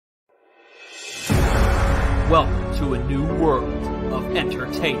Welcome to a new world of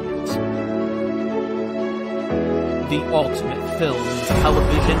entertainment. The Ultimate Film and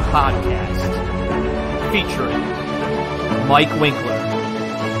Television Podcast. Featuring Mike Winkler,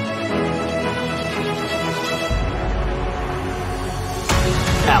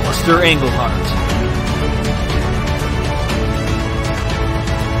 Alistair Englehart,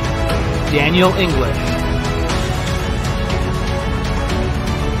 Daniel English,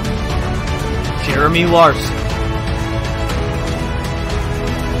 Jeremy Larson,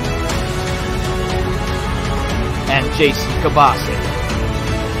 and Jason Kabasi.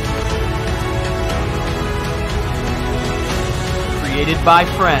 Created by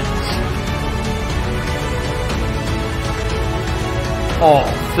friends. All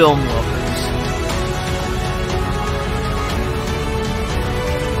film lovers.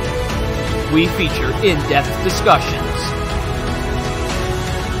 We feature in-depth discussions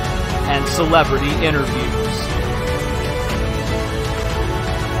and celebrity interviews.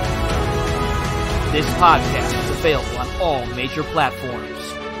 This podcast is available on all major platforms.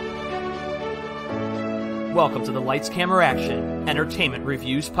 Welcome to the Lights, Camera, Action Entertainment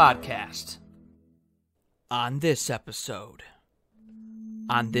Reviews Podcast. On this episode,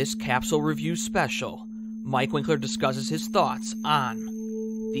 on this Capsule Review special, Mike Winkler discusses his thoughts on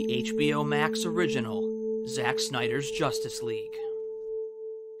the HBO Max original, Zack Snyder's Justice League.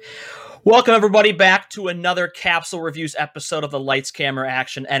 Welcome, everybody, back to another Capsule Reviews episode of the Lights, Camera,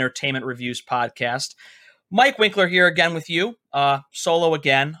 Action Entertainment Reviews Podcast. Mike Winkler here again with you, solo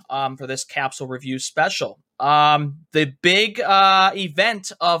again, for this Capsule Review special. The big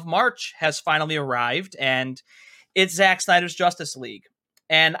event of March has finally arrived, and it's Zack Snyder's Justice League.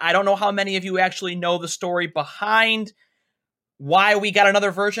 And I don't know how many of you actually know the story behind why we got another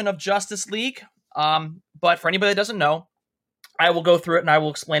version of Justice League. But for anybody that doesn't know, I will go through it and I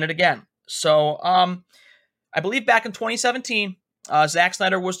will explain it again. So I believe back in 2017, Zack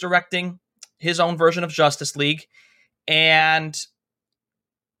Snyder was directing his own version of Justice League, and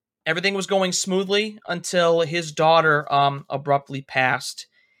everything was going smoothly until his daughter abruptly passed,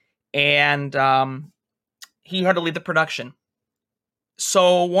 and he had to leave the production.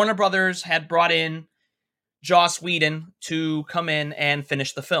 So Warner Brothers had brought in Joss Whedon to come in and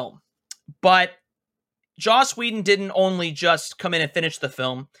finish the film. But Joss Whedon didn't only just come in and finish the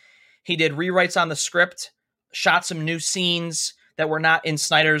film. He did rewrites on the script, shot some new scenes that were not in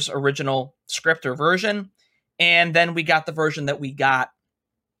Snyder's original script or version, and then we got the version that we got.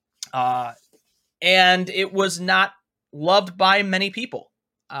 And it was not loved by many people.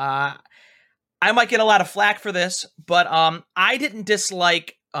 I might get a lot of flack for this, but I didn't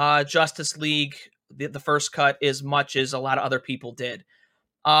dislike Justice League, the first cut, as much as a lot of other people did.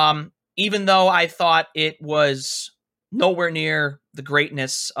 Even though I thought it was nowhere near the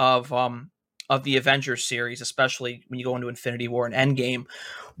greatness of the Avengers series, especially when you go into Infinity War and Endgame.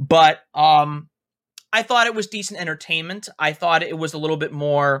 But I thought it was decent entertainment. I thought it was a little bit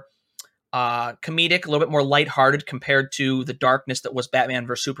more comedic, a little bit more lighthearted compared to the darkness that was Batman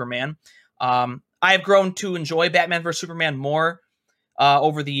vs. Superman. I have grown to enjoy Batman vs. Superman more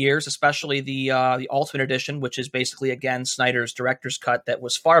over the years, especially the Ultimate Edition, which is basically, again, Snyder's director's cut that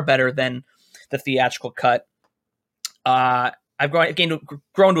was far better than the theatrical cut. I've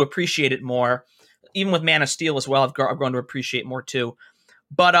grown to appreciate it more. Even with Man of Steel as well, I've grown to appreciate more too.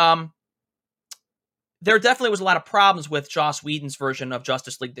 But there definitely was a lot of problems with Joss Whedon's version of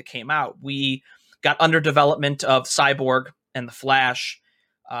Justice League that came out. We got underdevelopment of Cyborg and the Flash,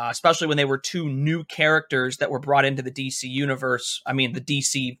 especially when they were two new characters that were brought into the DC universe. I mean, the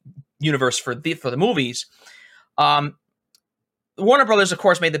DC universe for the movies. Warner Brothers, of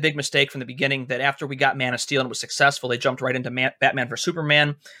course, made the big mistake from the beginning that after we got Man of Steel and it was successful, they jumped right into Batman vs.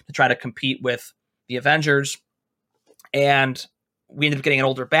 Superman to try to compete with the Avengers. And we ended up getting an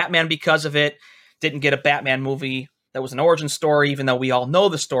older Batman because of it. Didn't get a Batman movie that was an origin story, even though we all know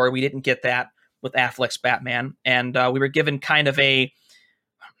the story. We didn't get that with Affleck's Batman. And we were given kind of a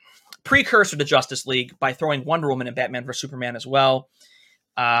precursor to Justice League by throwing Wonder Woman and Batman vs. Superman as well.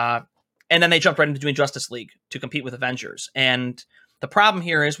 And then they jumped right into doing Justice League to compete with Avengers. And the problem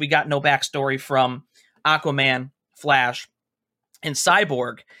here is we got no backstory from Aquaman, Flash, and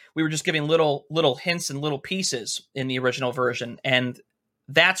Cyborg. We were just giving little hints and little pieces in the original version. And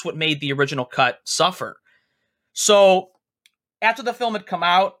that's what made the original cut suffer. So after the film had come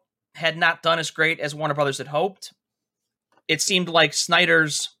out, had not done as great as Warner Brothers had hoped, it seemed like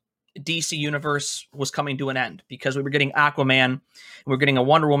Snyder's DC universe was coming to an end because we were getting Aquaman, we were getting a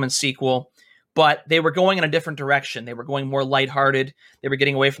Wonder Woman sequel, but they were going in a different direction. They were going more lighthearted. They were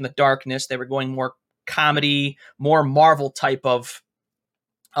getting away from the darkness. They were going more comedy, more Marvel type of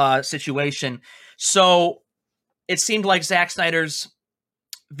situation. So it seemed like Zack Snyder's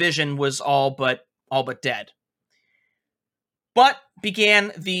vision was all but dead. But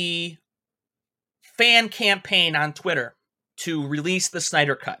began the fan campaign on Twitter to release the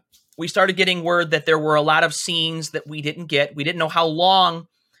Snyder Cut. We started getting word that there were a lot of scenes that we didn't get. We didn't know how long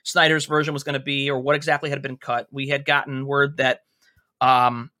Snyder's version was going to be or what exactly had been cut. We had gotten word that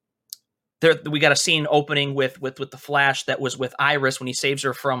we got a scene opening with the Flash that was with Iris when he saves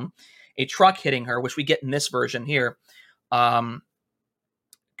her from a truck hitting her, which we get in this version here. Kiersey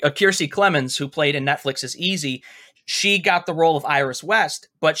Clemons, who played in Netflix's Easy, she got the role of Iris West,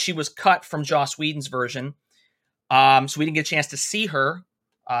 but she was cut from Joss Whedon's version. So we didn't get a chance to see her.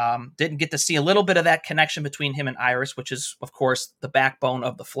 Didn't get to see a little bit of that connection between him and Iris, which is, of course, the backbone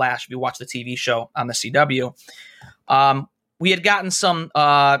of The Flash, if you watch the TV show on the CW. We had gotten some,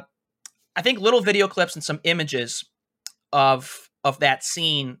 I think, little video clips and some images of that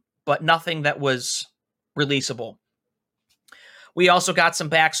scene, but nothing that was releasable. We also got some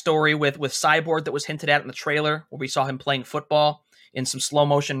backstory with Cyborg that was hinted at in the trailer, where we saw him playing football in some slow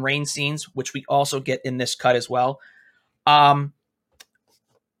motion rain scenes, which we also get in this cut as well. And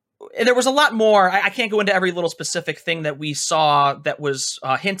there was a lot more. I can't go into every little specific thing that we saw that was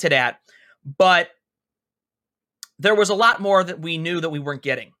hinted at, but there was a lot more that we knew that we weren't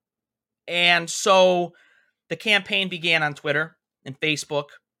getting. And so the campaign began on Twitter and Facebook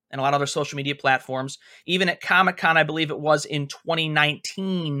and a lot of other social media platforms. Even at Comic-Con, I believe it was in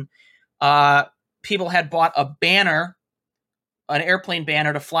 2019, people had bought a banner, an airplane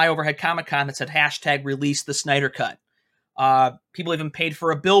banner to fly overhead Comic-Con that said hashtag release the Snyder Cut. People even paid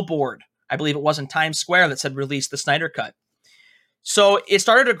for a billboard. I believe it was in Times Square that said release the Snyder Cut. So it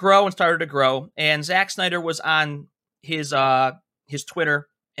started to grow and started to grow. And Zack Snyder was on his Twitter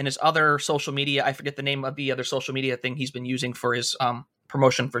and his other social media. I forget the name of the other social media thing he's been using for his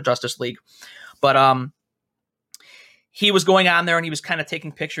promotion for Justice League. But he was going on there and he was kind of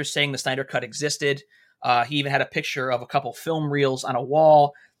taking pictures saying the Snyder Cut existed. He even had a picture of a couple film reels on a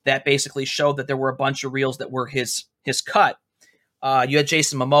wall that basically showed that there were a bunch of reels that were his cut. You had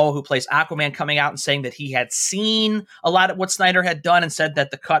Jason Momoa, who plays Aquaman, coming out and saying that he had seen a lot of what Snyder had done and said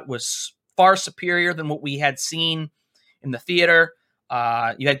that the cut was far superior than what we had seen in the theater.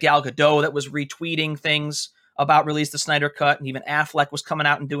 You had Gal Gadot that was retweeting things about release the Snyder Cut, and even Affleck was coming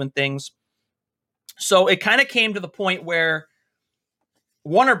out and doing things. So it kind of came to the point where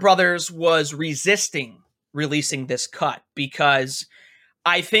Warner Brothers was resisting releasing this cut because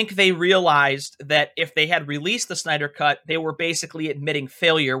I think they realized that if they had released the Snyder Cut, they were basically admitting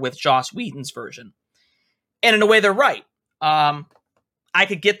failure with Joss Whedon's version. And in a way, they're right. I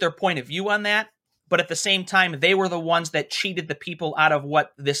could get their point of view on that, but at the same time, they were the ones that cheated the people out of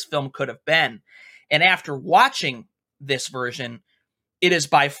what this film could have been. And after watching this version, it is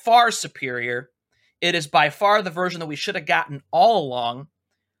by far superior. It is by far the version that we should have gotten all along.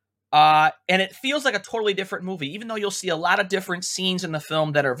 And it feels like a totally different movie, even though you'll see a lot of different scenes in the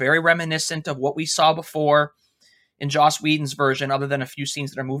film that are very reminiscent of what we saw before in Joss Whedon's version, other than a few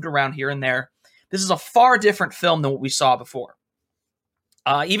scenes that are moved around here and there. This is a far different film than what we saw before.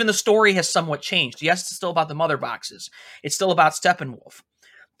 Even the story has somewhat changed. Yes, it's still about the mother boxes. It's still about Steppenwolf.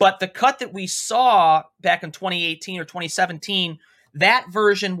 But the cut that we saw back in 2018 or 2017, that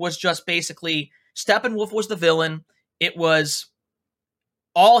version was just basically Steppenwolf was the villain. It was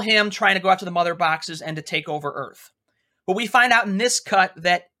all him trying to go after the mother boxes and to take over Earth. But we find out in this cut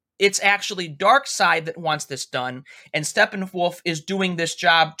that it's actually Darkseid that wants this done, and Steppenwolf is doing this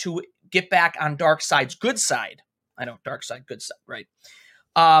job to get back on Darkseid's good side. I know, Darkseid, good side, right?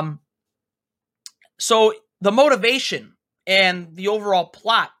 So the motivation and the overall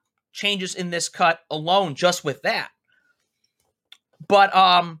plot changes in this cut alone just with that. But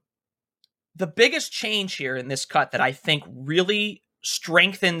the biggest change here in this cut that I think really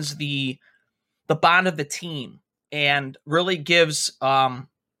strengthens the bond of the team and really gives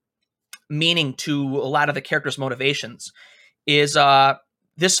meaning to a lot of the characters' motivations is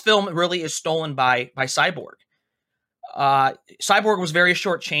this film really is stolen by Cyborg. Cyborg was very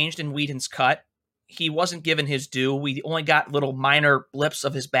shortchanged in Whedon's cut. He wasn't given his due. We only got little minor blips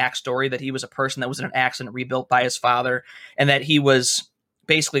of his backstory, that he was a person that was in an accident rebuilt by his father, and that he was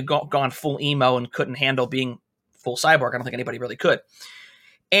basically gone full emo and couldn't handle being full cyborg. I don't think anybody really could.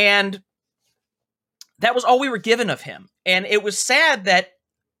 And that was all we were given of him. And it was sad that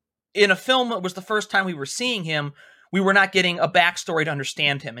in a film that was the first time we were seeing him, we were not getting a backstory to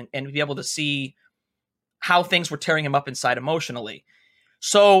understand him and be able to see how things were tearing him up inside emotionally.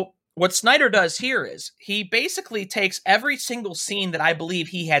 So what Snyder does here is he basically takes every single scene that I believe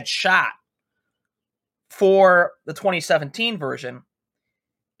he had shot for the 2017 version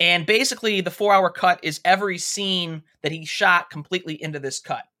And basically, the 4-hour cut is every scene that he shot completely into this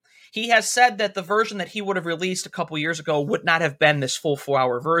cut. He has said that the version that he would have released a couple years ago would not have been this full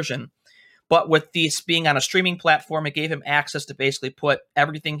 4-hour version. But with this being on a streaming platform, it gave him access to basically put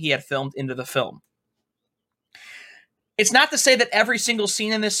everything he had filmed into the film. It's not to say that every single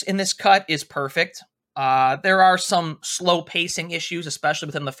scene in this cut is perfect. There are some slow pacing issues, especially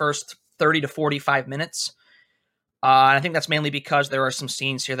within the first 30 to 45 minutes. And I think that's mainly because there are some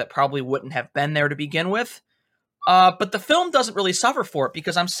scenes here that probably wouldn't have been there to begin with. But the film doesn't really suffer for it,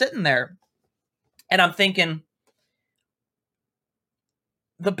 because I'm sitting there and I'm thinking,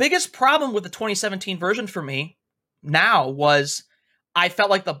 the biggest problem with the 2017 version for me now was I felt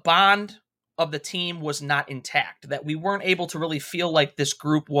like the bond of the team was not intact, that we weren't able to really feel like this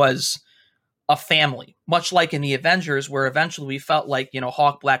group was a family, much like in the Avengers, where eventually we felt like,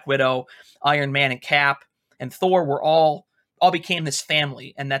 Hawk, Black Widow, Iron Man, and Cap, and Thor were all became this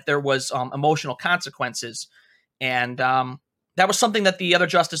family, and that there was emotional consequences. And that was something that the other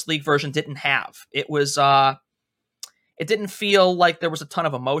Justice League version didn't have. It didn't feel like there was a ton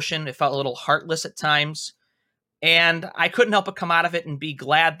of emotion. It felt a little heartless at times. And I couldn't help but come out of it and be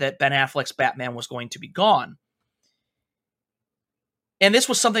glad that Ben Affleck's Batman was going to be gone. And this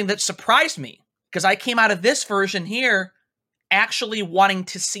was something that surprised me, because I came out of this version here actually wanting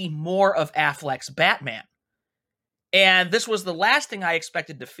to see more of Affleck's Batman. And this was the last thing I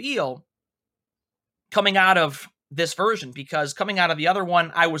expected to feel coming out of this version, because coming out of the other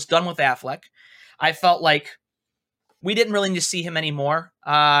one, I was done with Affleck. I felt like we didn't really need to see him anymore.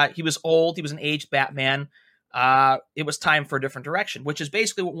 He was old. He was an aged Batman. It was time for a different direction, which is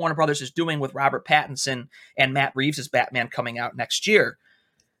basically what Warner Brothers is doing with Robert Pattinson and Matt Reeves' Batman coming out next year.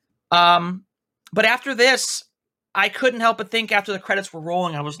 But after this, I couldn't help but think, after the credits were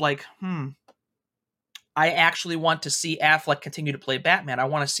rolling, I was like, I actually want to see Affleck continue to play Batman. I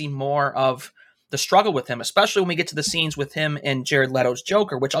want to see more of the struggle with him, especially when we get to the scenes with him and Jared Leto's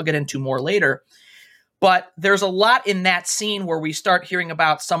Joker, which I'll get into more later. But there's a lot in that scene where we start hearing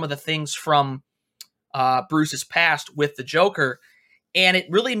about some of the things from Bruce's past with the Joker, and it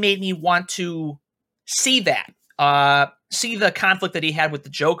really made me want to see that, see the conflict that he had with the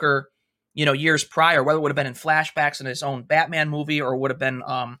Joker, years prior, whether it would have been in flashbacks in his own Batman movie, or would have been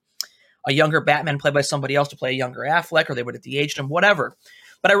a younger Batman played by somebody else to play a younger Affleck, or they would have de-aged him, whatever.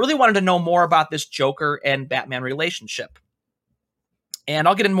 But I really wanted to know more about this Joker and Batman relationship. And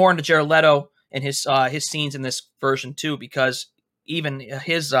I'll get in more into Jared Leto and his scenes in this version too, because even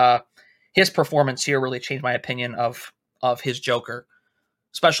his performance here really changed my opinion of his Joker,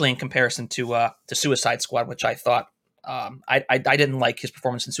 especially in comparison to Suicide Squad, which I thought I didn't like his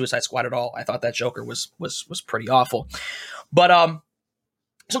performance in Suicide Squad at all. I thought that Joker was pretty awful. But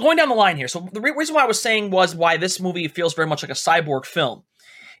so going down the line here, so the reason why I was saying was why this movie feels very much like a Cyborg film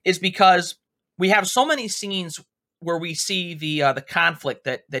is because we have so many scenes where we see the conflict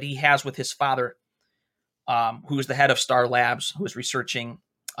that he has with his father, who is the head of Star Labs, who is researching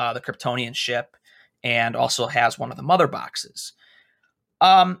the Kryptonian ship, and also has one of the mother boxes.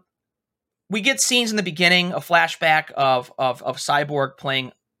 We get scenes in the beginning, a flashback of Cyborg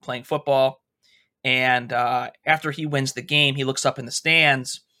playing football. And after he wins the game, he looks up in the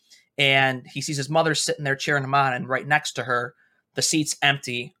stands and he sees his mother sitting there cheering him on. And right next to her, the seat's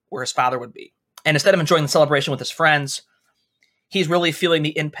empty where his father would be. And instead of enjoying the celebration with his friends, he's really feeling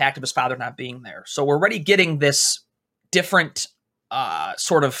the impact of his father not being there. So we're already getting this different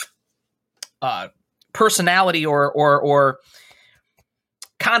sort of personality or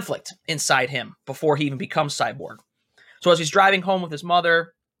conflict inside him before he even becomes Cyborg. So as he's driving home with his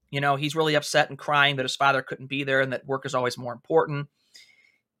mother, he's really upset and crying that his father couldn't be there and that work is always more important.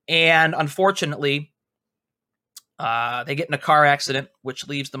 And unfortunately, they get in a car accident, which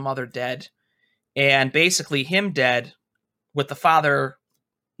leaves the mother dead. And basically him dead, with the father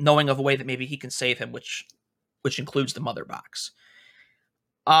knowing of a way that maybe he can save him, which includes the mother box.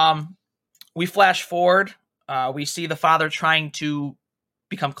 We flash forward. We see the father trying to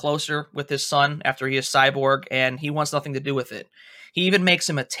become closer with his son after he is Cyborg, and he wants nothing to do with it. He even makes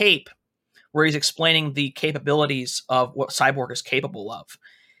him a tape where he's explaining the capabilities of what Cyborg is capable of.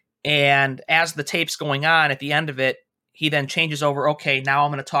 And as the tape's going on, at the end of it, he then changes over, okay, now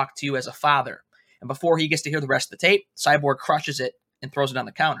I'm going to talk to you as a father. And before he gets to hear the rest of the tape, Cyborg crushes it and throws it on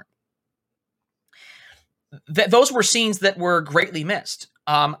the counter. Those were scenes that were greatly missed.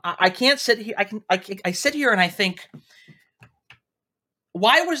 I can't sit here. I sit here and I think,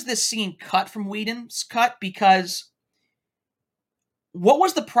 why was this scene cut from Whedon's cut? Because what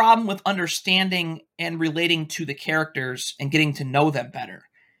was the problem with understanding and relating to the characters and getting to know them better?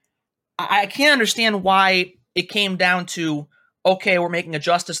 I can't understand why it came down to okay, we're making a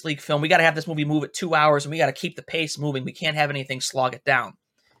Justice League film. We got to have this movie move at 2 hours, and we got to keep the pace moving. We can't have anything slog it down.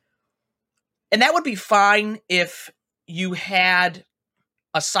 And that would be fine if you had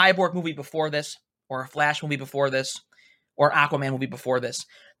a Cyborg movie before this, or a Flash movie before this, or Aquaman movie before this,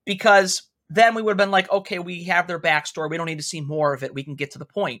 because then we would have been like, okay, we have their backstory. We don't need to see more of it. We can get to the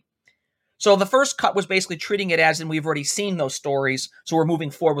point. So the first cut was basically treating it as in we've already seen those stories, so we're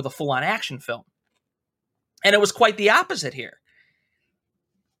moving forward with a full-on action film. And it was quite the opposite here.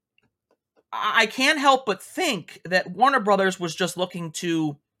 I can't help but think that Warner Brothers was just looking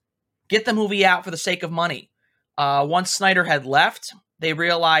to get the movie out for the sake of money. Once Snyder had left, they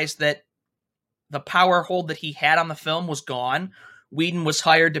realized that the power hold that he had on the film was gone. Whedon was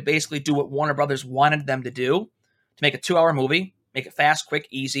hired to basically do what Warner Brothers wanted them to do, to make a 2-hour movie, make it fast, quick,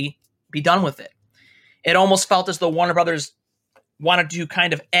 easy, be done with it. It almost felt as though Warner Brothers wanted to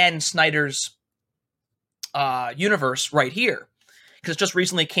kind of end Snyder's universe right here. Because it just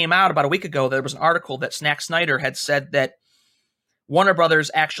recently came out about a week ago, there was an article that Zack Snyder had said that Warner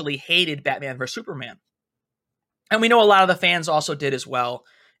Brothers actually hated Batman vs. Superman. And we know a lot of the fans also did as well.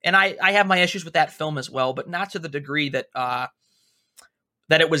 And I have my issues with that film as well, but not to the degree that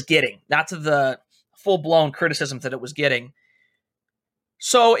that it was getting. Not to the full-blown criticism that it was getting.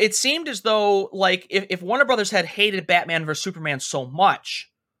 So it seemed as though, like, if Warner Brothers had hated Batman vs. Superman so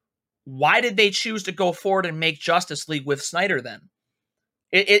much, why did they choose to go forward and make Justice League with Snyder then?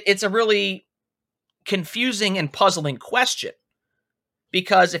 It's a really confusing and puzzling question.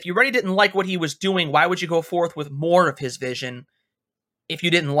 Because if you already didn't like what he was doing, why would you go forth with more of his vision if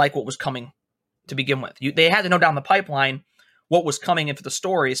you didn't like what was coming to begin with? They had to know down the pipeline what was coming into the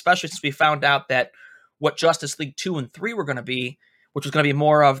story, especially since we found out that what Justice League 2 and 3 were going to be, which was going to be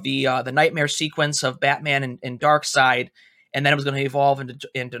more of the nightmare sequence of Batman and Darkseid, and then it was going to evolve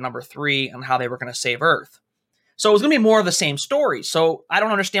into number 3 and how they were going to save Earth. So it was going to be more of the same story. So I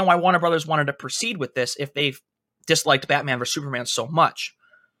don't understand why Warner Brothers wanted to proceed with this if they disliked Batman vs. Superman so much.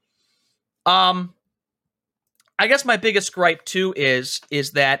 I guess my biggest gripe too is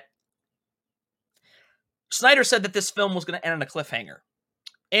that Snyder said that this film was going to end on a cliffhanger.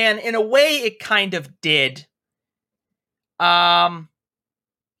 And in a way, it kind of did. But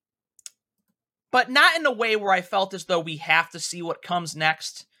not in a way where I felt as though we have to see what comes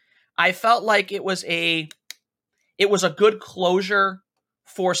next. I felt like it was a good closure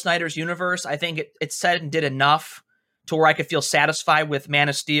for Snyder's universe. I think it said and did enough to where I could feel satisfied with Man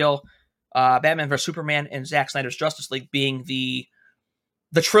of Steel, Batman vs. Superman, and Zack Snyder's Justice League being the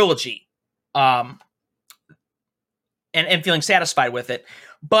trilogy. And feeling satisfied with it.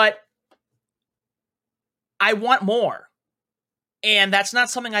 But I want more. And that's not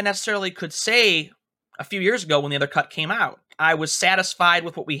something I necessarily could say a few years ago when the other cut came out. I was satisfied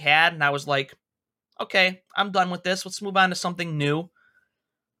with what we had, and I was like, okay, I'm done with this. Let's move on to something new.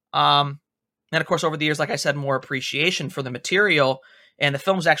 And of course, over the years, like I said, more appreciation for the material, and the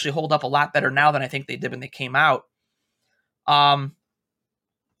films actually hold up a lot better now than I think they did when they came out.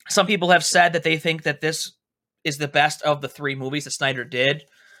 Some people have said that they think that this is the best of the 3 movies that Snyder did.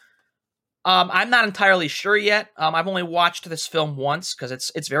 I'm not entirely sure yet. I've only watched this film once because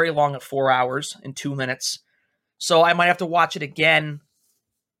it's very long at 4 hours and 2 minutes. So I might have to watch it again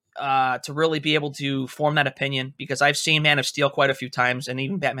to really be able to form that opinion, because I've seen Man of Steel quite a few times and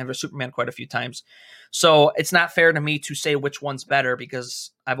even Batman vs. Superman quite a few times. So it's not fair to me to say which one's better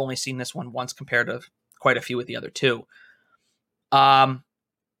because I've only seen this one once compared to quite a few with the other 2.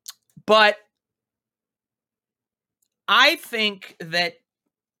 But I think that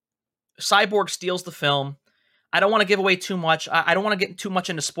Cyborg steals the film. I don't want to give away too much. I don't want to get too much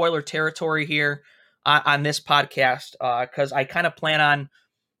into spoiler territory here on this podcast because I kind of plan on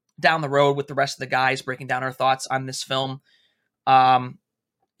down the road with the rest of the guys breaking down our thoughts on this film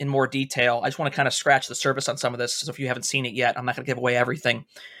in more detail. I just want to kind of scratch the surface on some of this. So if you haven't seen it yet, I'm not going to give away everything.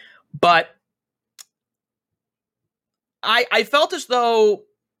 But I felt as though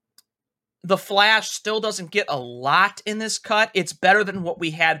The Flash still doesn't get a lot in this cut. It's better than what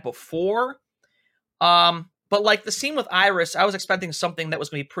we had before. But like the scene with Iris, I was expecting something that was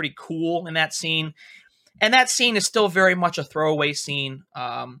going to be pretty cool in that scene. And that scene is still very much a throwaway scene.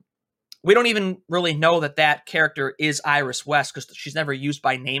 We don't even really know that character is Iris West because she's never used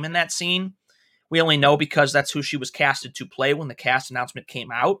by name in that scene. We only know because that's who she was casted to play when the cast announcement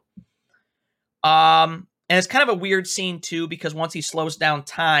came out. And it's kind of a weird scene too, because once he slows down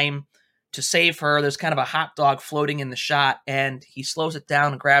time to save her, there's kind of a hot dog floating in the shot, and he slows it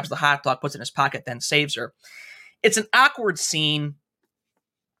down and grabs the hot dog, puts it in his pocket, then saves her. It's an awkward scene.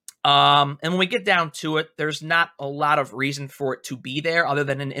 And when we get down to it, there's not a lot of reason for it to be there other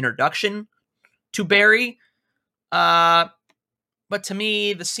than an introduction to Barry. but to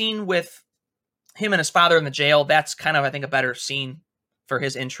me, the scene with him and his father in the jail, that's kind of, I think, a better scene for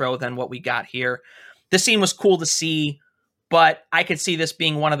his intro than what we got here. This scene was cool to see, but I could see this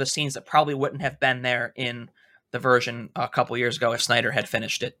being one of the scenes that probably wouldn't have been there in the version a couple years ago if Snyder had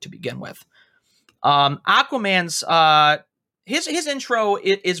finished it to begin with. Aquaman's his intro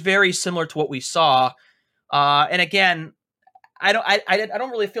is very similar to what we saw, and again, I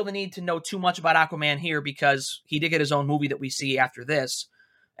don't really feel the need to know too much about Aquaman here because he did get his own movie that we see after this,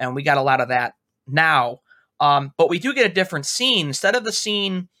 and we got a lot of that now. But we do get a different scene. Instead of the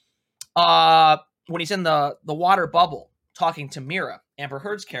scene when he's in the water bubble talking to Mira, Amber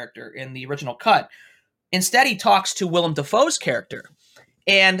Heard's character in the original cut, instead he talks to Willem Dafoe's character.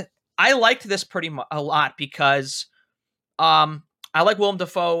 And I liked this a lot because I like Willem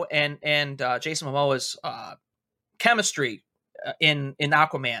Dafoe and Jason Momoa's chemistry in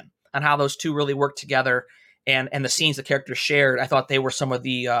Aquaman, and how those two really work together, and the scenes the characters shared. I thought they were some of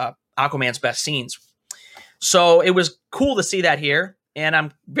the Aquaman's best scenes. So it was cool to see that here, and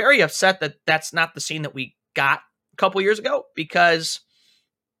I'm very upset that that's not the scene that we got a couple years ago, because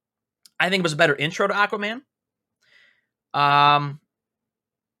I think it was a better intro to Aquaman.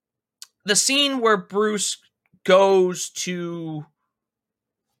 The scene where Bruce goes to,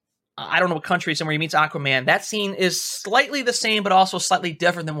 I don't know what country, somewhere he meets Aquaman, that scene is slightly the same, but also slightly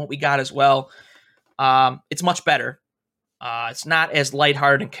different than what we got as well. It's much better. It's not as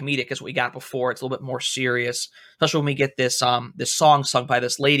lighthearted and comedic as what we got before. It's a little bit more serious, especially when we get this song sung by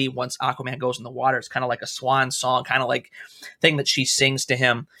this lady once Aquaman goes in the water. It's kind of like a swan song, kind of like thing that she sings to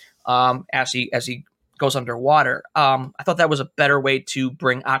him as he goes underwater. I thought that was a better way to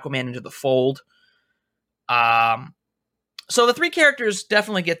bring Aquaman into the fold. So the three characters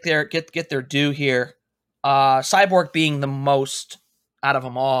definitely get their due here. Cyborg being the most out of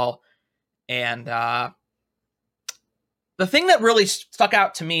them all, and the thing that really stuck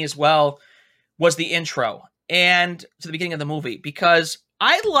out to me as well was the intro and to the beginning of the movie, because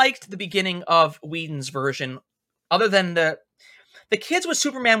I liked the beginning of Whedon's version. Other than the kids with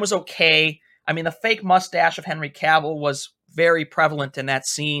Superman was okay. I mean, the fake mustache of Henry Cavill was very prevalent in that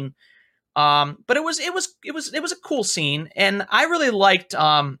scene. But it was a cool scene, and I really liked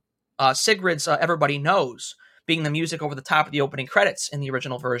Sigrid's "Everybody Knows" being the music over the top of the opening credits in the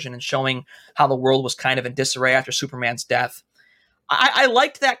original version, and showing how the world was kind of in disarray after Superman's death. I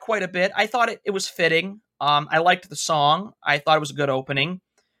liked that quite a bit. I thought it was fitting. I liked the song. I thought it was a good opening.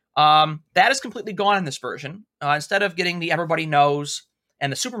 That is completely gone in this version. Instead of getting the "Everybody Knows"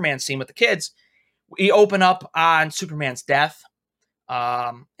 and the Superman scene with the kids, we open up on Superman's death.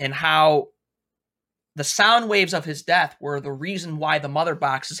 And how the sound waves of his death were the reason why the mother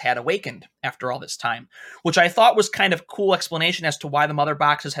boxes had awakened after all this time, which I thought was kind of cool explanation as to why the mother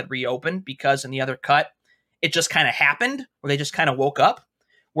boxes had reopened, because in the other cut, it just kind of happened, or they just kind of woke up,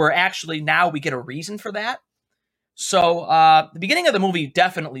 where actually now we get a reason for that. So the beginning of the movie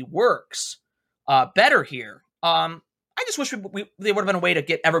definitely works better here. I just wish there would have been a way to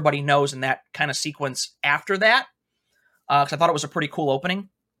get "Everybody Knows" in that kind of sequence after that. Because I thought it was a pretty cool opening,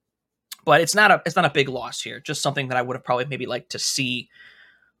 but it's not a big loss here. Just something that I would have probably maybe liked to see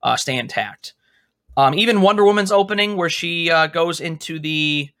stay intact. Even Wonder Woman's opening, where she goes into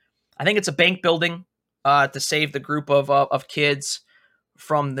I think it's a bank building to save the group of kids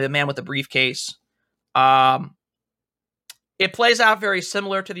from the man with the briefcase. It plays out very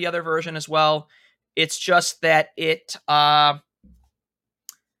similar to the other version as well. It's just that it goes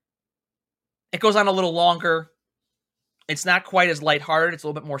on a little longer. It's not quite as lighthearted. It's a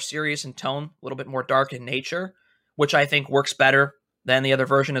little bit more serious in tone, a little bit more dark in nature, which I think works better than the other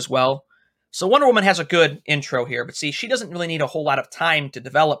version as well. So Wonder Woman has a good intro here, but see, she doesn't really need a whole lot of time to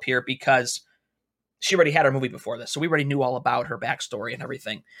develop here because she already had her movie before this, so we already knew all about her backstory and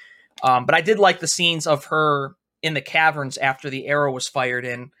everything. But I did like the scenes of her in the caverns after the arrow was fired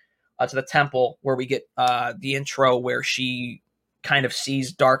in to the temple, where we get the intro where she kind of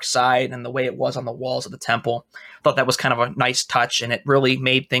sees Darkseid and the way it was on the walls of the temple. I thought that was kind of a nice touch, and it really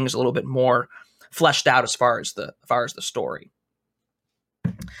made things a little bit more fleshed out as far as the story.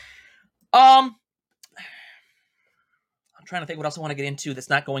 I'm trying to think what else I want to get into that's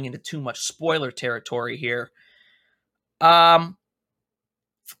not going into too much spoiler territory here. Like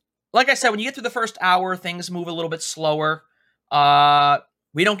I said, when you get through the first hour, things move a little bit slower.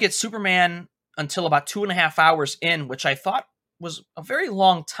 We don't get Superman until about 2.5 hours in, which I thought was a very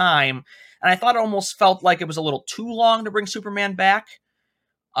long time, and I thought it almost felt like it was a little too long to bring Superman back.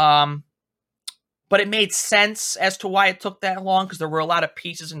 But it made sense as to why it took that long, because there were a lot of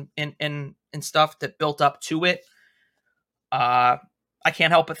pieces and stuff that built up to it. I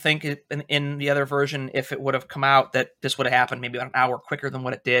can't help but think in the other version, if it would have come out, that this would have happened maybe about an hour quicker than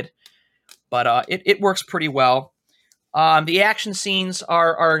what it did. But it works pretty well. The action scenes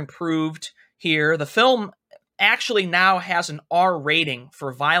are improved here. The film actually now has an R rating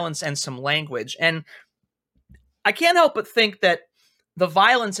for violence and some language. And I can't help but think that the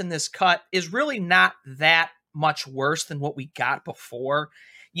violence in this cut is really not that much worse than what we got before.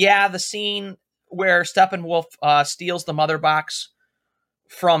 Yeah, the scene where Steppenwolf steals the mother box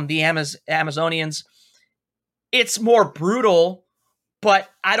from the Amazonians, it's more brutal, but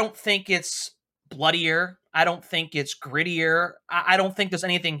I don't think it's bloodier. I don't think it's grittier. I don't think there's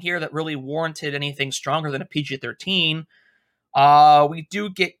anything here that really warranted anything stronger than a PG-13. We do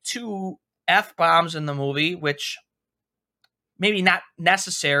get 2 F-bombs in the movie, which maybe not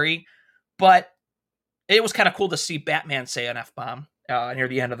necessary, but it was kind of cool to see Batman say an F-bomb near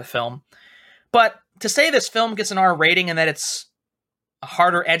the end of the film. But to say this film gets an R rating and that it's a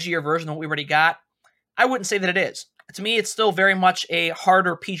harder, edgier version than what we already got, I wouldn't say that it is. To me, it's still very much a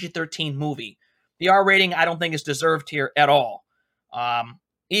harder PG-13 movie. The R rating, I don't think, is deserved here at all.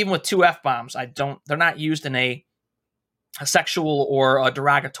 Even with 2 F-bombs, they're not used in a sexual or a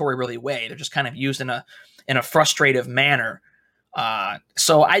derogatory really way. They're just kind of used in a frustrative manner.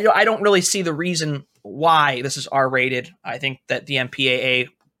 So I don't really see the reason why this is R rated. I think that the MPAA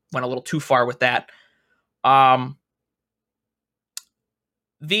went a little too far with that.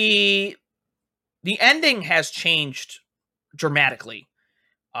 The ending has changed dramatically.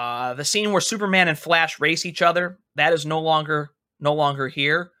 The scene where Superman and Flash race each other, that is no longer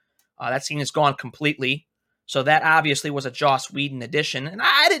here. That scene is gone completely. So that obviously was a Joss Whedon addition, and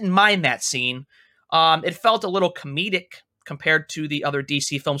I didn't mind that scene. It felt a little comedic compared to the other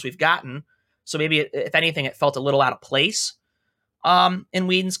DC films we've gotten. So maybe, if anything, it felt a little out of place in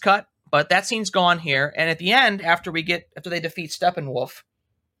Whedon's cut. But that scene's gone here. And at the end, after they defeat Steppenwolf,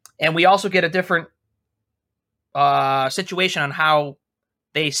 and we also get a different situation on how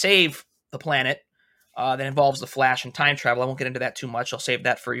they save the planet that involves the Flash and time travel. I won't get into that too much. I'll save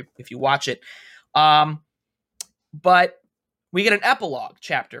that for you if you watch it. But we get an epilogue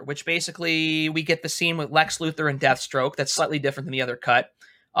chapter, which basically we get the scene with Lex Luthor and Deathstroke. That's slightly different than the other cut.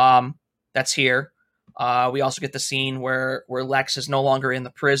 That's here. We also get the scene where Lex is no longer in the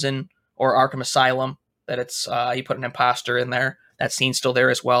prison or Arkham Asylum. That it's he put an imposter in there. That scene's still there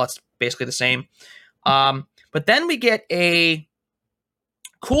as well. It's basically the same. But then we get a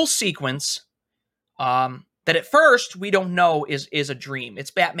cool sequence that at first we don't know is a dream.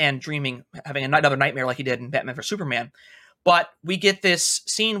 It's Batman dreaming, having another nightmare like he did in Batman v Superman. But we get this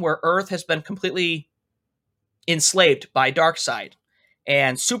scene where Earth has been completely enslaved by Darkseid,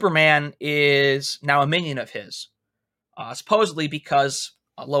 and Superman is now a minion of his, supposedly because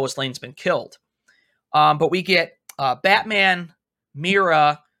Lois Lane's been killed. But we get Batman,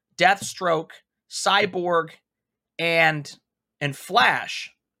 Mira, Deathstroke, Cyborg, and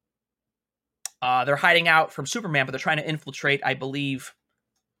Flash. They're hiding out from Superman, but they're trying to infiltrate, I believe,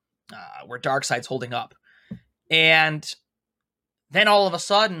 where Darkseid's holding up. And then all of a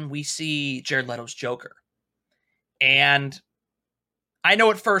sudden, we see Jared Leto's Joker. And I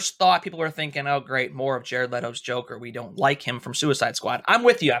know at first thought people are thinking, oh, great, more of Jared Leto's Joker. We don't like him from Suicide Squad. I'm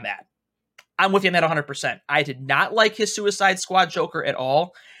with you on that. I'm with you on that 100%. I did not like his Suicide Squad Joker at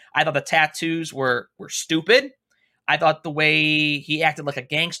all. I thought the tattoos were stupid. I thought the way he acted like a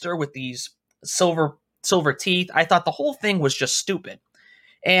gangster with these silver teeth, I thought the whole thing was just stupid.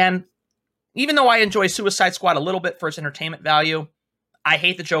 And even though I enjoy Suicide Squad a little bit for its entertainment value, I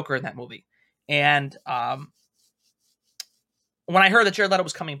hate the Joker in that movie. And when I heard that Jared Leto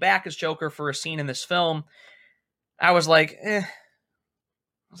was coming back as Joker for a scene in this film, I was like, I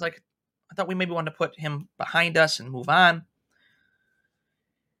thought we maybe wanted to put him behind us and move on.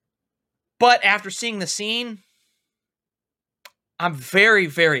 But after seeing the scene, I'm very,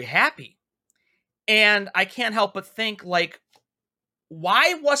 very happy. And I can't help but think, like,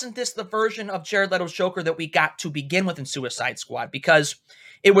 why wasn't this the version of Jared Leto's Joker that we got to begin with in Suicide Squad? Because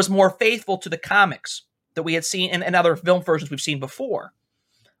it was more faithful to the comics that we had seen in other film versions we've seen before.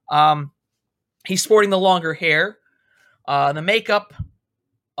 He's sporting the longer hair. The makeup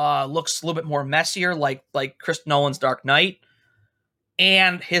looks a little bit more messier, like Chris Nolan's Dark Knight.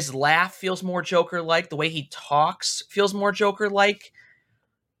 And his laugh feels more Joker-like. The way he talks feels more Joker-like.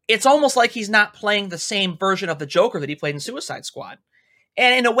 It's almost like he's not playing the same version of the Joker that he played in Suicide Squad.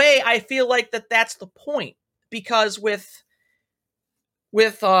 And in a way, I feel like that's the point. Because with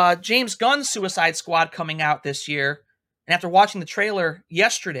James Gunn's Suicide Squad coming out this year, and after watching the trailer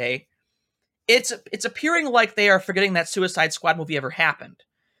yesterday, it's appearing like they are forgetting that Suicide Squad movie ever happened.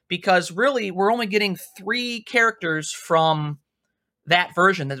 Because really, we're only getting 3 characters from that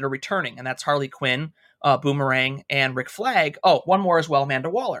version that are returning, and that's Harley Quinn, Boomerang, and Rick Flag. Oh, one more as well, Amanda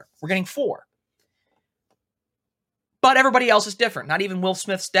Waller. We're getting 4. But everybody else is different. Not even Will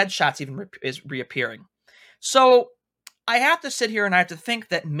Smith's Deadshot's even is reappearing. So I have to sit here and I have to think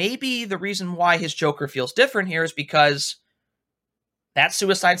that maybe the reason why his Joker feels different here is because that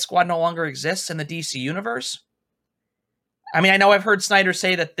Suicide Squad no longer exists in the DC universe. I mean, I know I've heard Snyder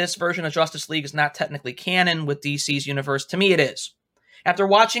say that this version of Justice League is not technically canon with DC's universe. To me, it is. After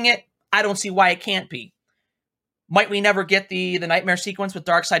watching it, I don't see why it can't be. Might we never get the nightmare sequence with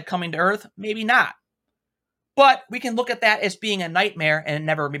Darkseid coming to Earth? Maybe not. But we can look at that as being a nightmare and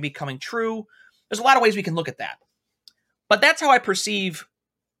never maybe coming true. There's a lot of ways we can look at that. But that's how I perceive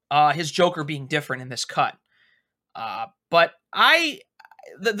his Joker being different in this cut. But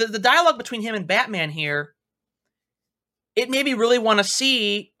the dialogue between him and Batman here, it made me really want to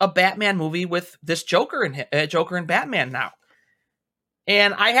see a Batman movie with this Joker and Batman now.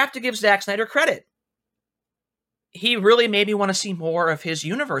 And I have to give Zack Snyder credit. He really made me want to see more of his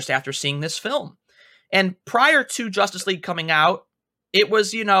universe after seeing this film. And prior to Justice League coming out, it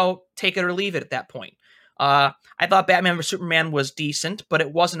was, take it or leave it at that point. I thought Batman vs. Superman was decent, but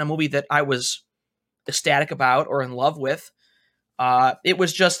it wasn't a movie that I was ecstatic about or in love with. It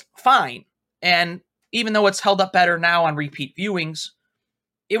was just fine. And even though it's held up better now on repeat viewings,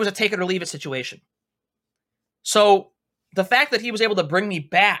 it was a take it or leave it situation. So the fact that he was able to bring me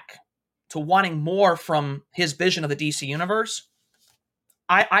back to wanting more from his vision of the DC universe,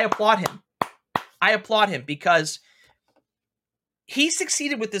 I applaud him. I applaud him because he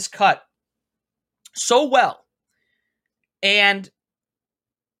succeeded with this cut so well. And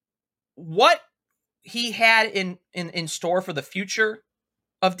what he had in store for the future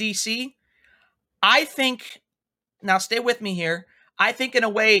of DC, I think, now stay with me here, I think in a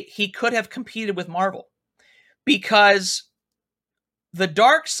way he could have competed with Marvel. Because the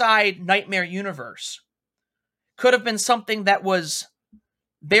Darkseid Nightmare universe could have been something that was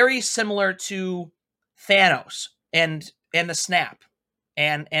very similar to Thanos and the Snap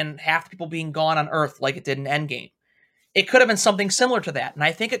and half the people being gone on Earth like it did in Endgame. It could have been something similar to that, and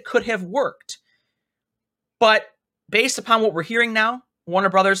I think it could have worked. But based upon what we're hearing now, Warner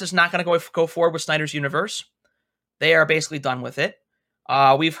Brothers is not going to go forward with Snyder's universe. They are basically done with it.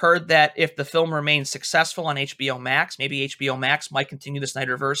 We've heard that if the film remains successful on HBO Max, maybe HBO Max might continue the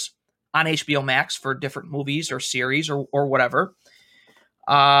Snyderverse on HBO Max for different movies or series or whatever.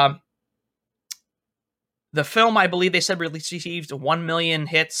 The film, I believe they said, received 1 million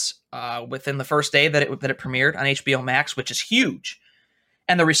hits within the first day that it premiered on HBO Max, which is huge.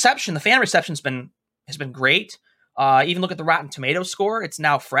 And the fan reception has been great. Even look at the Rotten Tomatoes score; it's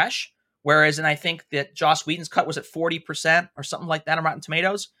now fresh. Whereas, and I think that Joss Whedon's cut was at 40% or something like that on Rotten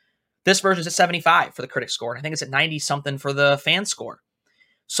Tomatoes. This version is at 75 for the critic score, and I think it's at 90 something for the fan score.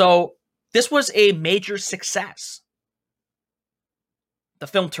 So this was a major success. The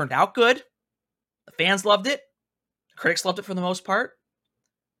film turned out good. The fans loved it. The critics loved it for the most part.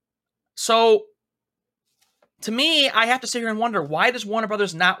 So, to me, I have to sit here and wonder, why does Warner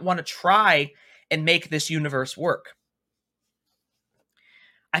Brothers not want to try and make this universe work?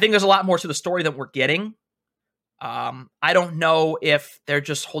 I think there's a lot more to the story that we're getting. I don't know if they're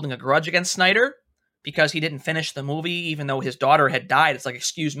just holding a grudge against Snyder because he didn't finish the movie, even though his daughter had died. It's like,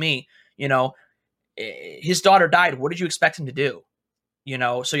 excuse me, his daughter died. What did you expect him to do?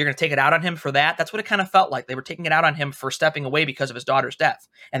 So you're going to take it out on him for that? That's what it kind of felt like. They were taking it out on him for stepping away because of his daughter's death.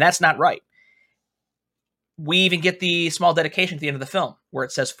 And that's not right. We even get the small dedication at the end of the film where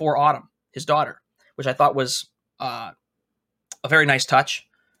it says for Autumn, his daughter, which I thought was a very nice touch.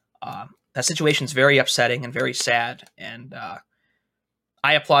 That situation's very upsetting and very sad. And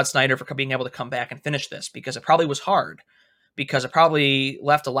I applaud Snyder for being able to come back and finish this because it probably was hard, because it probably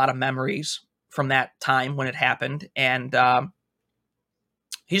left a lot of memories from that time when it happened. And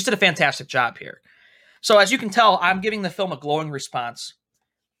he just did a fantastic job here. So as you can tell, I'm giving the film a glowing response.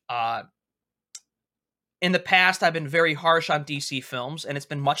 In the past, I've been very harsh on DC films, and it's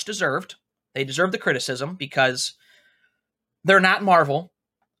been much deserved. They deserve the criticism because they're not Marvel.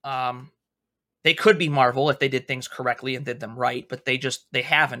 They could be Marvel if they did things correctly and did them right, but they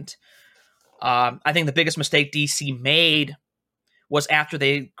haven't. I think the biggest mistake DC made was after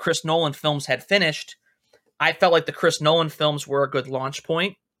the Chris Nolan films had finished. I felt like the Chris Nolan films were a good launch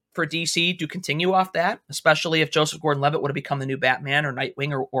point for DC to continue off that, especially if Joseph Gordon-Levitt would have become the new Batman or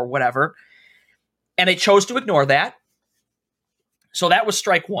Nightwing or whatever. And they chose to ignore that. So that was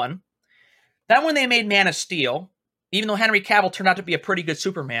strike one. Then when they made Man of Steel, even though Henry Cavill turned out to be a pretty good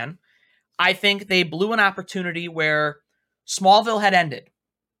Superman, I think they blew an opportunity where Smallville had ended.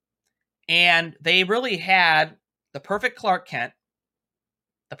 And they really had the perfect Clark Kent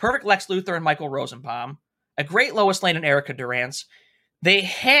the perfect Lex Luthor and Michael Rosenbaum, a great Lois Lane and Erica Durance. They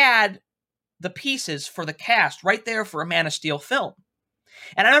had the pieces for the cast right there for a Man of Steel film.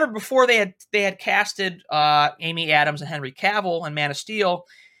 And I remember before they had casted Amy Adams and Henry Cavill in Man of Steel,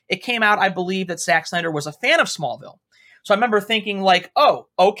 it came out, I believe, that Zack Snyder was a fan of Smallville. So I remember thinking like, oh,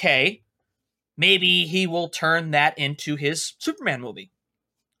 okay, maybe he will turn that into his Superman movie.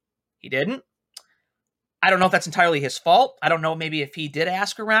 He didn't. I don't know if that's entirely his fault. I don't know maybe if he did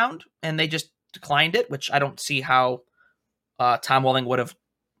ask around and they just declined it, which I don't see how Tom Welling would have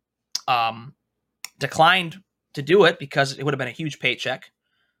declined to do it, because it would have been a huge paycheck.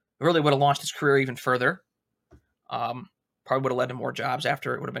 It really would have launched his career even further. Probably would have led to more jobs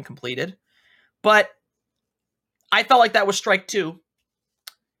after it would have been completed. But I felt like that was strike two.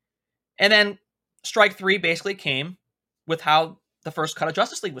 And then strike three basically came with how the first cut of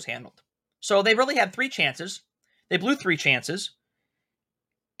Justice League was handled. So they really had three chances. They blew three chances.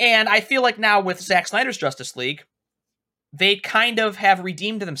 And I feel like now with Zack Snyder's Justice League, they kind of have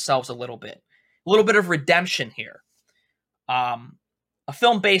redeemed themselves a little bit. A little bit of redemption here. A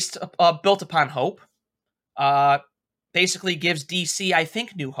film built upon hope basically gives DC, I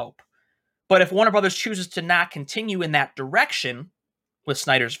think, new hope. But if Warner Brothers chooses to not continue in that direction with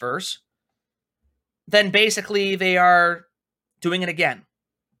Snyder's verse, then basically they are doing it again.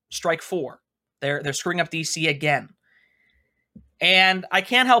 Strike four. They're screwing up DC again. And I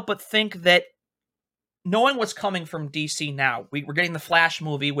can't help but think that knowing what's coming from DC now, we're getting the Flash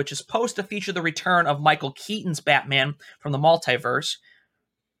movie, which is supposed to feature the return of Michael Keaton's Batman from the multiverse.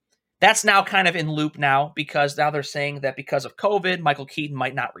 That's now kind of in loop now, because now they're saying that because of COVID, Michael Keaton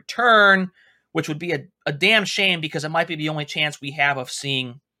might not return, which would be a damn shame, because it might be the only chance we have of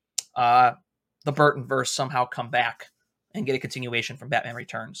seeing the Burtonverse somehow come back and get a continuation from Batman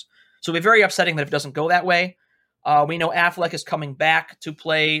Returns. So it'll be very upsetting that if it doesn't go that way. We know Affleck is coming back to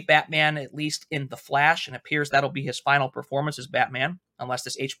play Batman, at least in The Flash, and it appears that'll be his final performance as Batman, unless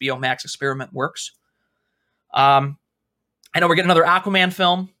this HBO Max experiment works. I know we're getting another Aquaman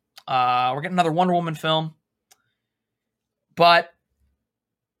film. We're getting another Wonder Woman film. But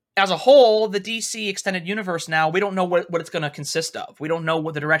as a whole, the DC Extended Universe now, we don't know what it's going to consist of. We don't know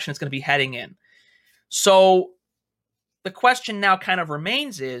what the direction it's going to be heading in. So the question now kind of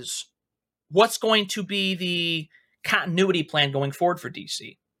remains is, what's going to be the continuity plan going forward for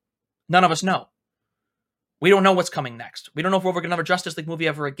DC? None of us know. We don't know what's coming next. We don't know if we'll ever get another Justice League movie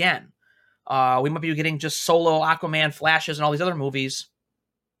ever again. We might be getting just solo Aquaman, Flashes, and all these other movies,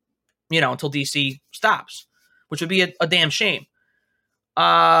 until DC stops, which would be a damn shame.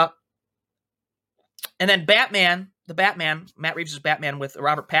 And then Batman, Matt Reeves' Batman with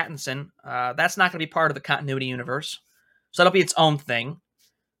Robert Pattinson, that's not going to be part of the continuity universe. So that'll be its own thing.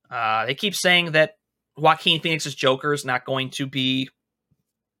 They keep saying that Joaquin Phoenix's Joker is not going to be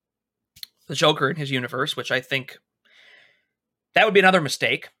the Joker in his universe, which I think that would be another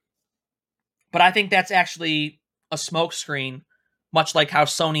mistake. But I think that's actually a smokescreen, much like how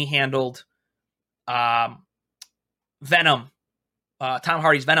Sony handled Venom, Tom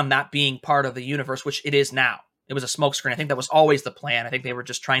Hardy's Venom not being part of the universe, which it is now. It was a smokescreen. I think that was always the plan. I think they were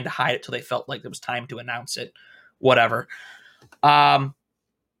just trying to hide it till they felt like it was time to announce it. Whatever.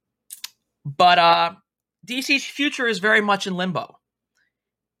 But DC's future is very much in limbo.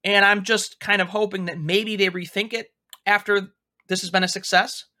 And I'm just kind of hoping that maybe they rethink it after this has been a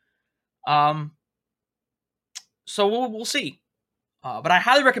success. So we'll see. But I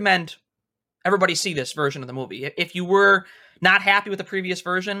highly recommend everybody see this version of the movie. If you were not happy with the previous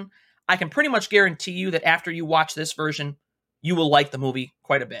version, I can pretty much guarantee you that after you watch this version, you will like the movie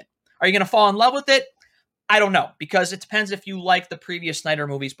quite a bit. Are you going to fall in love with it? I don't know, because it depends if you like the previous Snyder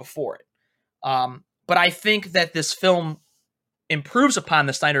movies before it. But I think that this film improves upon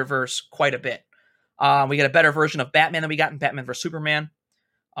the Snyderverse quite a bit. We get a better version of Batman than we got in Batman vs. Superman.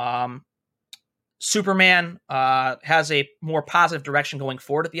 Superman has a more positive direction going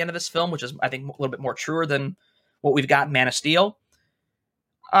forward at the end of this film, which is, I think, a little bit more truer than what we've got in Man of Steel.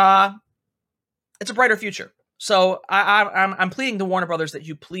 It's a brighter future. So I'm pleading to Warner Brothers that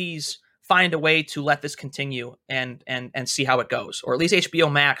you please find a way to let this continue and see how it goes, or at least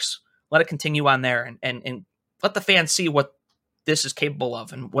HBO Max, let it continue on there and let the fans see what this is capable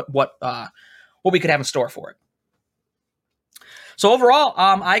of and what we could have in store for it. So overall,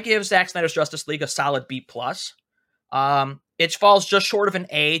 I give Zack Snyder's Justice League a solid B+. It falls just short of an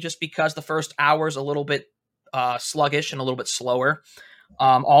A, just because the first hour is a little bit sluggish and a little bit slower.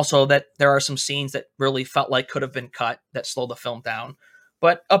 Also, that there are some scenes that really felt like could have been cut that slowed the film down.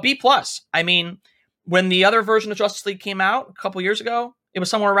 But a B+. I mean, when the other version of Justice League came out a couple years ago, it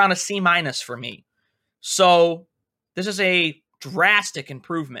was somewhere around a C- for me. So this is a drastic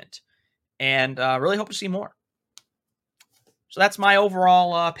improvement, and really hope to see more. So that's my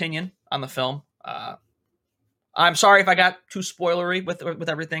overall opinion on the film. I'm sorry if I got too spoilery with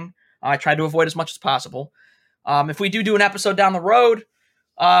everything. I tried to avoid as much as possible. If we do an episode down the road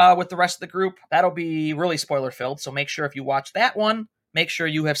with the rest of the group, that'll be really spoiler-filled, so make sure if you watch that one, make sure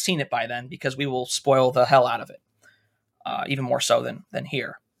you have seen it by then, because we will spoil the hell out of it, even more so than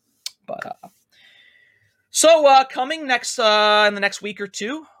here. But so coming next in the next week or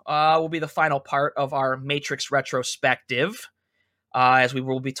two will be the final part of our Matrix retrospective, as we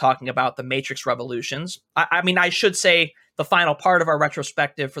will be talking about the Matrix Revolutions. I mean, I should say the final part of our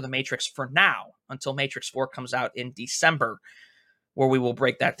retrospective for the Matrix for now, until Matrix 4 comes out in December, where we will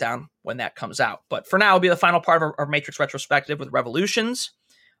break that down when that comes out. But for now, it'll be the final part of our Matrix retrospective with Revolutions.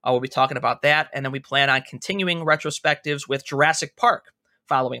 We'll be talking about that, and then we plan on continuing retrospectives with Jurassic Park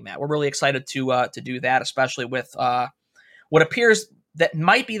following that. We're really excited to do that, especially with what appears that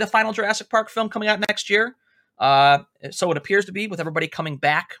might be the final Jurassic Park film coming out next year. So it appears to be, with everybody coming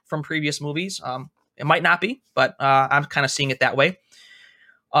back from previous movies. It might not be, but I'm kind of seeing it that way.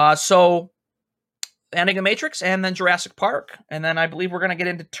 So ending the Matrix, and then Jurassic Park, and then I believe we're going to get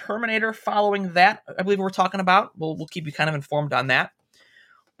into Terminator following that. I believe we're talking about. We'll keep you kind of informed on that.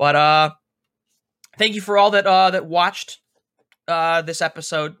 But thank you for all that watched this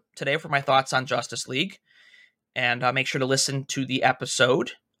episode today for my thoughts on Justice League, and make sure to listen to the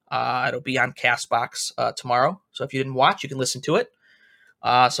episode. It'll be on CastBox tomorrow, so if you didn't watch, you can listen to it.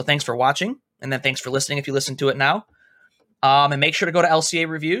 So thanks for watching, and then thanks for listening if you listen to it now. And make sure to go to LCA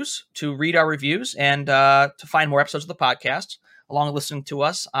Reviews to read our reviews and to find more episodes of the podcast, along with listening to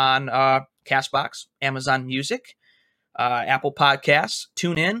us on CastBox, Amazon Music, Apple Podcasts,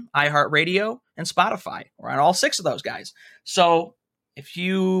 TuneIn, iHeartRadio, and Spotify. We're on all 6 of those guys. So if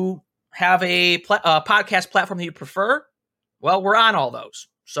you have a podcast platform that you prefer, well, we're on all those.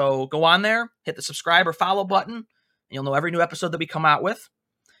 So go on there, hit the subscribe or follow button, and you'll know every new episode that we come out with.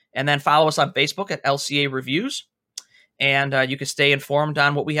 And then follow us on Facebook at LCA Reviews. And you can stay informed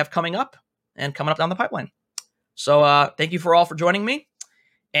on what we have coming up and coming up down the pipeline. So thank you for joining me.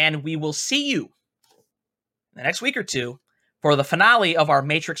 And we will see you in the next week or two for the finale of our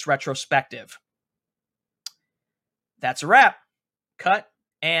Matrix retrospective. That's a wrap. Cut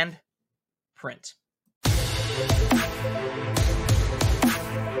and print.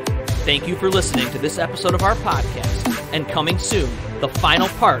 Thank you for listening to this episode of our podcast, and coming soon, the final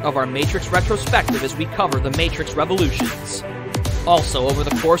part of our Matrix retrospective as we cover the Matrix Revolutions. Also, over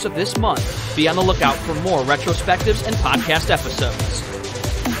the course of this month, be on the lookout for more retrospectives and podcast episodes.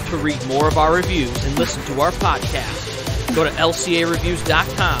 To read more of our reviews and listen to our podcast, go to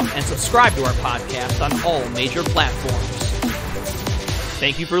lcareviews.com and subscribe to our podcast on all major platforms.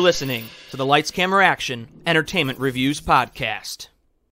 Thank you for listening to the Lights, Camera, Action Entertainment Reviews podcast.